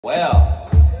Well,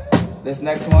 this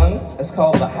next one is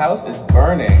called "The House Is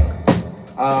Burning."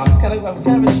 It's kind of a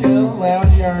chill,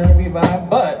 loungy R&B vibe,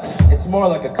 but it's more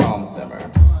like a calm simmer.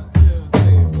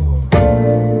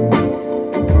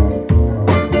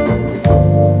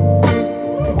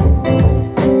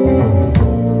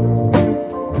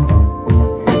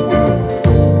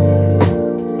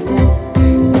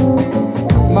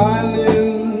 My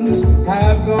limbs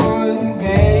have gone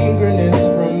gangrenous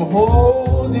from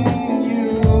holding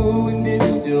you, and it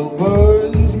still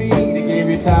burns me to give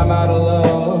you time out of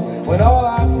love when all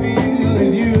I feel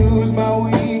is use my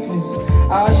weakness.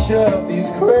 I shove these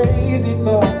crazy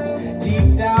thoughts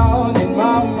deep down in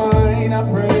my mind. I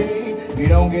pray you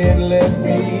don't get left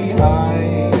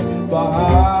behind. The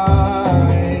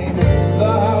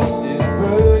house is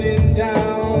burning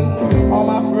down. All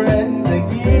my friends are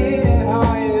getting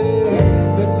higher.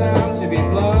 The time to be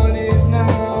blunt is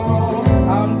now.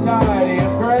 I'm tired of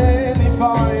your friendly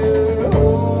fire.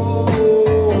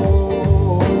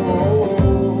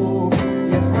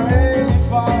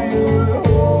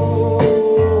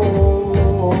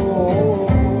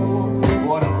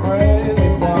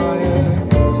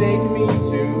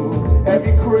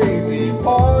 Every crazy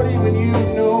party when you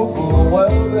know full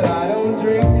well that I don't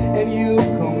drink, and you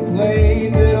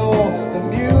complain that all the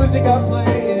music I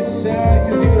play is sad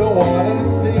cause you don't wanna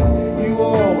think. You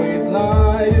always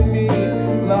lie to me,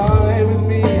 lie with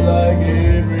me like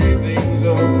everything's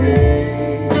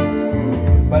okay,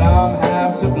 but I'm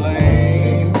half to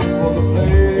blame for the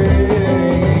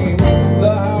flame.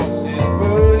 The house is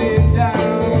burning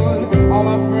down. All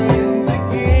my friends are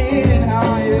getting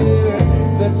higher.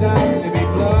 The time to be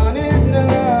blunt is now.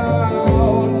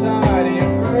 I'm tired of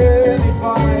your friendly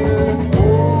fire.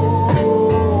 Oh,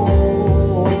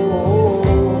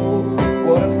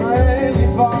 what a friendly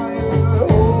fire.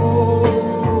 Oh,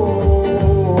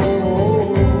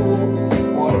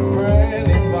 what a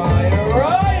friendly fire.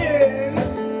 Ryan!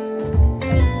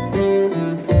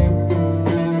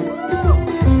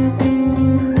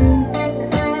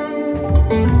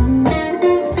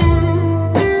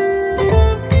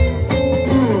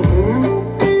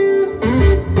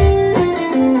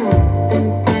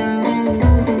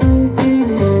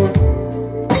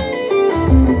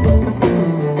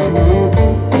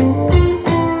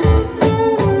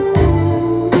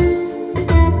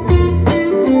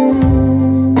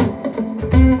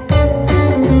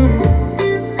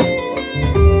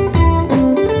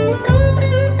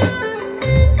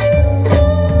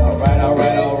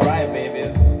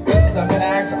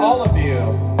 All of you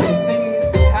to sing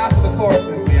half of the chorus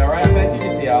with me, alright? I'm gonna teach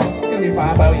it to y'all. It's gonna be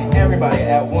fine by everybody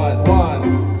at once.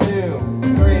 1, 2,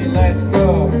 3, let's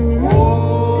go.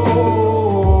 Whoa,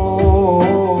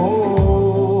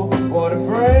 what a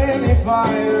friendly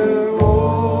fire.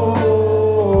 Whoa,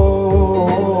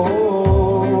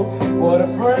 what a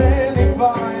friendly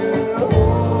fire.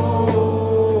 Whoa,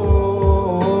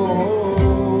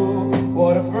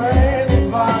 what a friendly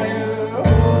fire.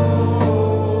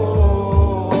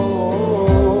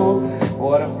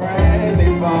 What a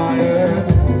friendly fire.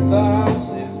 The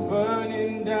house is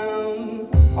burning down.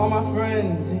 All my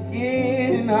friends are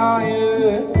getting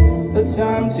higher. The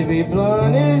time to be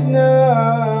blunt is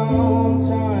now.